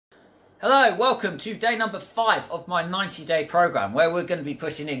Hello, welcome to day number 5 of my 90-day program where we're going to be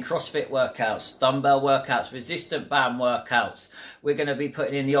putting in CrossFit workouts, dumbbell workouts, resistant band workouts. We're going to be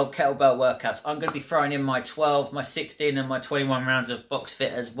putting in the old kettlebell workouts. I'm going to be throwing in my 12, my 16 and my 21 rounds of box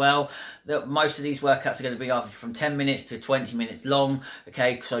fit as well. Most of these workouts are going to be either from 10 minutes to 20 minutes long,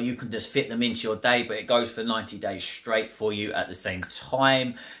 okay, so you can just fit them into your day, but it goes for 90 days straight for you at the same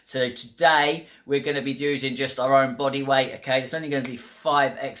time. So today we're going to be using just our own body weight, okay. There's only going to be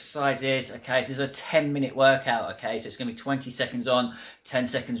 5 exercises. Okay, so this is a 10-minute workout, okay, so it's going to be 20 seconds on, 10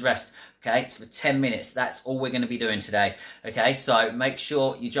 seconds rest, okay, for 10 minutes. That's all we're going to be doing today, okay, so make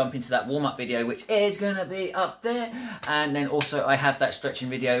sure you jump into that warm-up video, which is going to be up there, and then also I have that stretching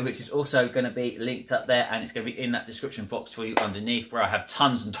video, which is also going to be linked up there, and it's going to be in that description box for you underneath, where I have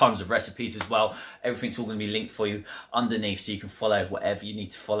tons and tons of recipes as well. Everything's all going to be linked for you underneath, so you can follow whatever you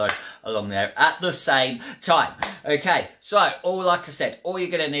need to follow along there at the same time. Okay, so like I said, all you're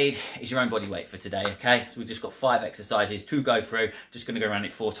going to need is your own body weight for today, okay? So we've just got 5 exercises to go through, just going to go around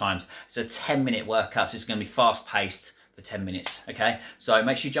it 4 times. It's a 10-minute workout, so it's going to be fast-paced for 10 minutes, okay? So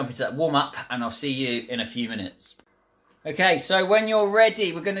make sure you jump into that warm-up, and I'll see you in a few minutes. Okay, so when you're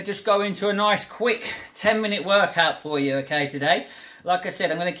ready, we're going to just go into a nice, quick 10-minute workout for you, okay, today. Like I said,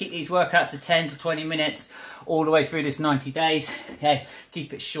 I'm going to keep these workouts to 10 to 20 minutes all the way through this 90 days, okay?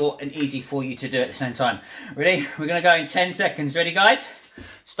 Keep it short and easy for you to do at the same time. Ready? We're going to go in 10 seconds. Ready, guys?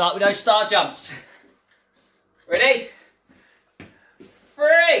 Start with those star jumps. Ready?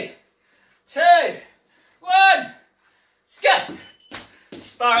 3, 2, 1. Let's go.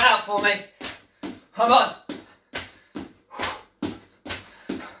 Star it out for me. Come on.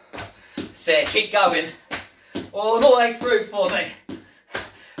 That's it. Keep going. All the way through for me.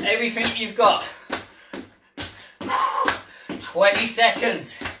 Everything you've got. 20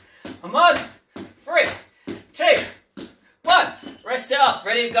 seconds. Come on. 3, 2, 1. Rest it up.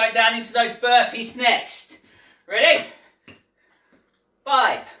 Ready? We're going down into those burpees next. Ready?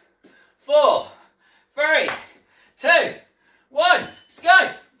 5, 4, 3, 2, 1. Let's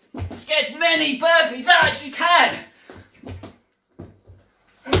go. Let's get as many burpees out as you can.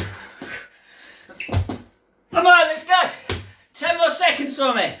 Come on, let's go. 10 more seconds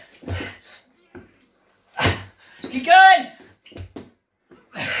for me. Keep going.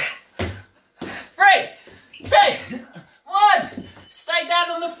 3, 2, 1. Stay down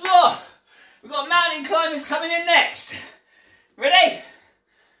on the floor. We've got mountain climbers coming in next. Ready?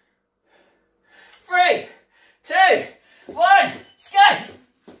 3, 2, 1. Let's go.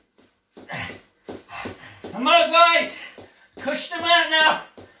 Come on, guys. Push them out now.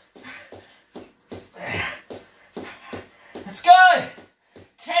 Let's go.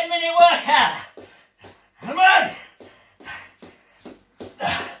 10-minute workout. Come on.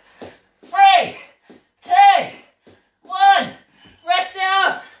 3, 2, 1. Rest it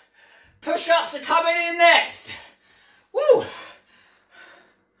up. Push-ups are coming in next. Woo. If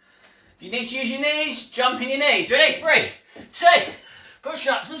you need to use your knees, jump in your knees. Ready? 3, 2.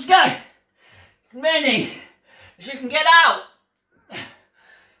 Push-ups. Let's go. As many as you can get out.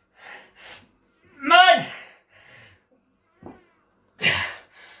 Mud.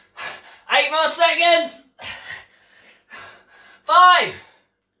 8 more seconds. 5,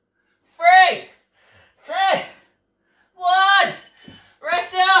 3, 2, 1.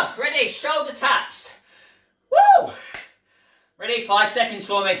 Rest it up. Ready? Shoulder taps. Woo! Ready? 5 seconds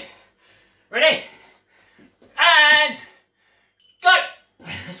for me. Ready? And go.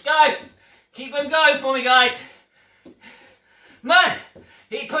 Let's go. Keep them going for me, guys. Come on.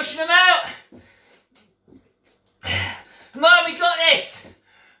 Keep pushing them out. Come on, we got this.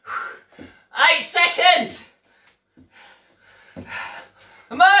 8 seconds.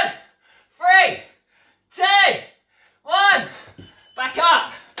 Come on. 3, 2, 1. Back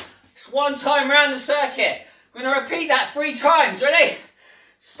up. Just 1 time round the circuit. I'm going to repeat that 3 times. Ready?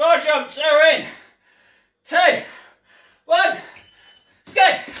 Star jumps are in. 2, 1. Let's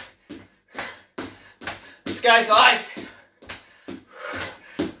go. Let's go, guys.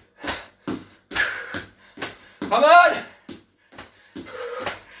 Come on.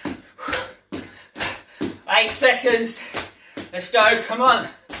 8 seconds. Let's go. Come on.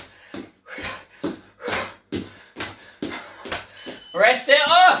 Rest it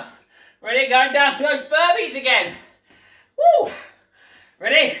up. Ready? Going down for those burpees again. Woo.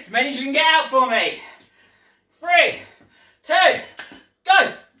 Ready? As many as you can get out for me. 3, 2,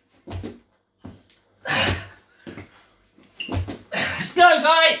 go. Let's go,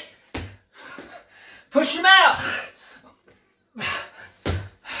 guys. Push them out.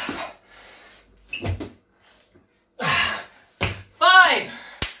 5,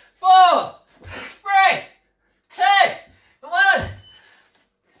 4, 3, 2, 1.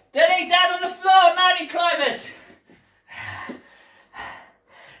 Steady down on the floor, mountain climbers.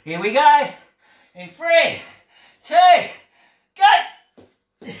 Here we go. In 3, 2, go.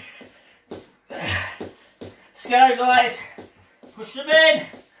 Let's go, guys. Push them in.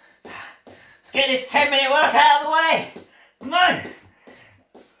 Let's get this 10-minute workout out of the way. Come on.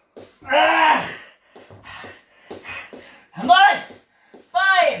 Come on.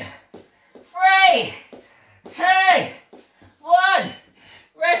 5, 3, 2, 1.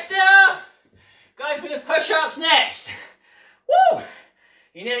 Rest it up. Go for the push-ups next. Woo!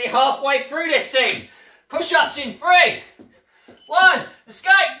 You're nearly halfway through this thing. Push-ups in 3, 1. Let's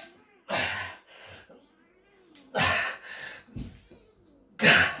go.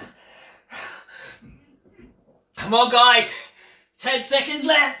 Come on, guys. 10 seconds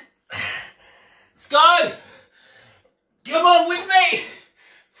left. Let's go. Come on with me.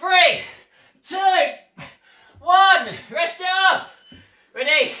 3, 2, 1. Rest it up.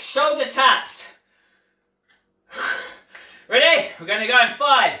 Ready? Shoulder taps. Ready? We're going to go in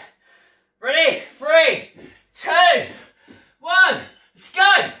 5. Ready? 3, 2, 1. Let's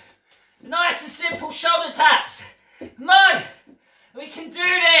go. Nice and simple shoulder taps. Come on. We can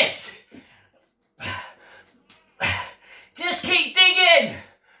do this. Just keep digging.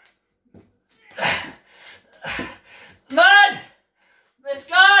 Come on. Let's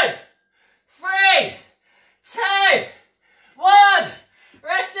go. 3, 2, 1.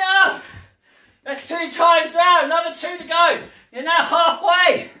 Rest up. That's 2 times now. Another 2 to go. You're now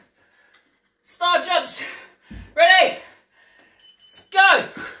halfway. Star jumps. Ready? Let's go.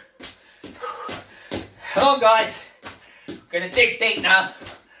 Come on, guys. We're going to dig deep now.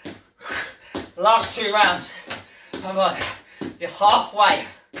 Last 2 rounds. Come on. You're halfway.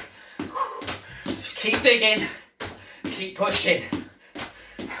 Just keep digging. Keep pushing.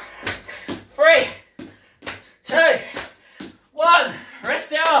 3, 2, 1.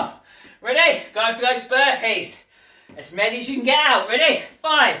 Rest it up. Ready? Go for those burpees. As many as you can get out. Ready?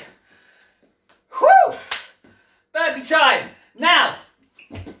 5. Whoo! Burpee time. Now.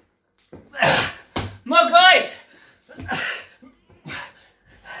 Come on, guys.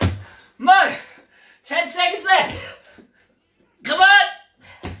 Come on. 10 seconds left. Come on.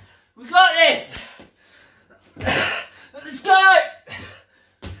 We got this. Let's go.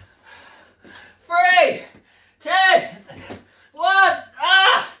 3, 2, 1.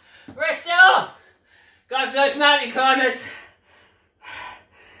 Rest it off. Go for those mountain climbers.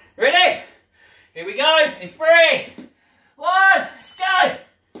 Ready? Here we go. In 3, 1. Let's go.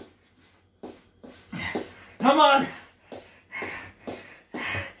 Come on.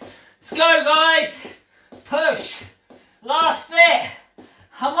 Let's go, guys. Push. Last bit.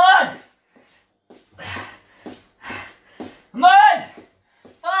 Come on. Come on.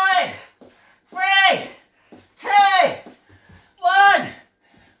 5, 3, 2, 1.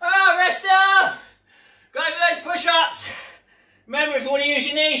 Oh, rest up. Go for those push-ups. Remember, if you want to use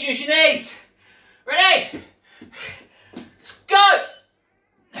your knees, use your knees. Ready? Let's go.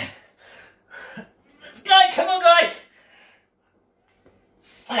 Let's go. Come on, guys.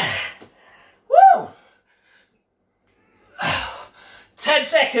 Woo. 10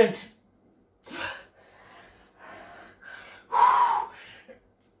 seconds.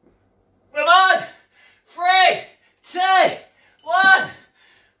 Come on. 3, 2, 1.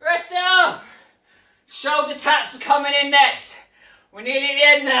 Rest it up. Shoulder taps are coming in next. We're nearly at the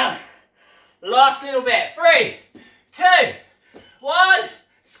end now. Last little bit. 3, 2, 1.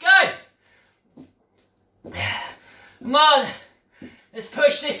 Let's go. Come on. Let's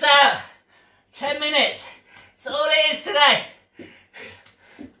push this out. 10 minutes. That's all it is today.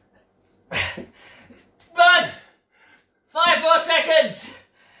 Run. 5 more seconds.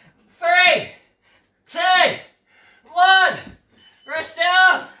 3, 2, 1. Rest it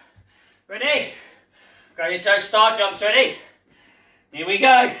up. Ready? Go into those star jumps. Ready? Here we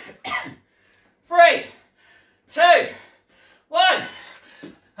go. 3, 2, 1.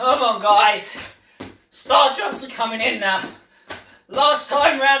 Come on, guys. Star jumps are coming in now. Last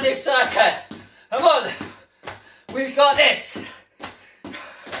time round this circuit. Come on. We've got this.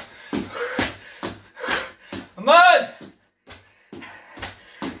 Come on.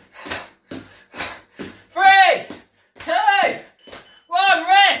 3, 2, 1.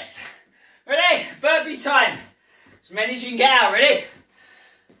 Rest. Ready? Burpee time. As many as you can get out. Ready?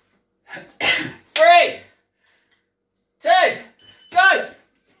 3, 2, go.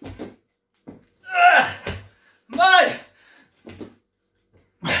 Come on.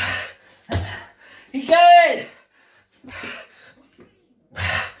 You good?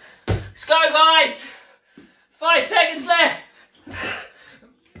 Let's go, guys. 5 seconds left.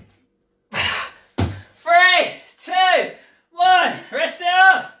 3, 2, 1. Rest it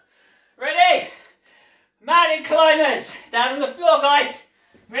up. climbers. Down on the floor, guys.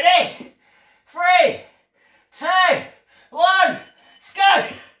 Ready? 3, 2, 1. Let's go.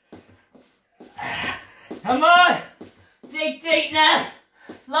 Come on. Dig deep now.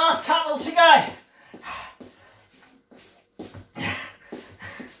 Last couple to go.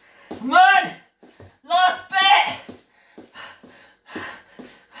 Come on. Last bit.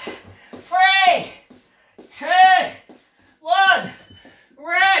 3, 2, 1.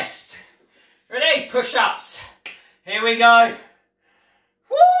 Rest. Ready? Push-ups. Here we go.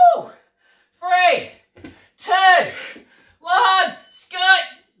 Woo! 3, 2, 1. Skirt.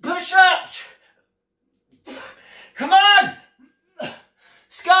 Push-ups. Come on.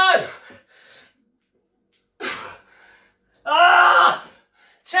 Let's go.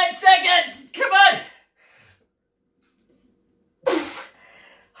 10 seconds. Come on.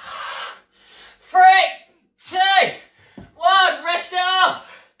 3, 2, 1. Rest it off.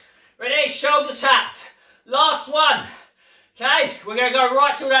 Ready? Shoulder taps. Last one. Okay, we're going to go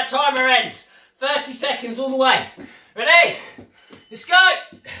right till that timer ends. 30 seconds all the way. Ready? Let's go.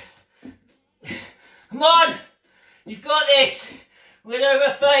 Come on. You've got this. We're going to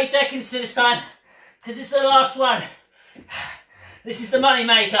go 30 seconds to this time because it's the last one. This is the money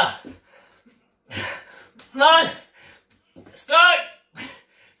maker. Come on. Let's go.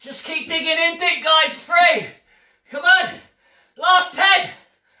 Just keep digging in deep, guys. 3. Come on. Last 10.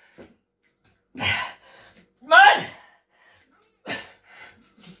 Come on.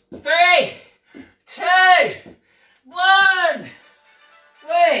 3, 2, 1.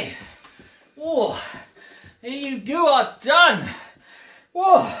 Wait. Oh, you are done.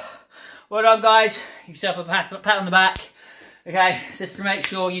 Whoa. Well done, guys. Give yourself a pat on the back. Okay, just to make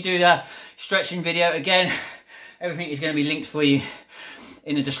sure you do the stretching video again. Everything is going to be linked for you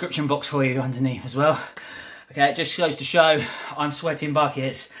in the description box for you underneath as well. Okay, it just goes to show I'm sweating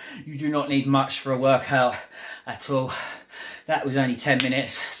buckets. You do not need much for a workout at all. That was only 10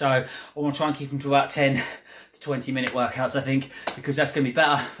 minutes, so I want to try and keep them to about 10 to 20 minute workouts, I think, because that's going to be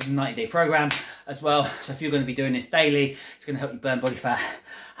better for the 90-day program as well. So if you're going to be doing this daily, it's going to help you burn body fat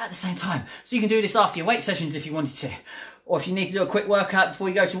at the same time. So you can do this after your weight sessions if you wanted to, or if you need to do a quick workout before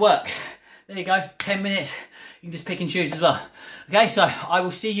you go to work. There you go, 10 minutes. You can just pick and choose as well. Okay, so I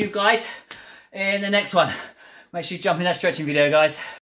will see you guys in the next one. Make sure you jump in that stretching video, guys.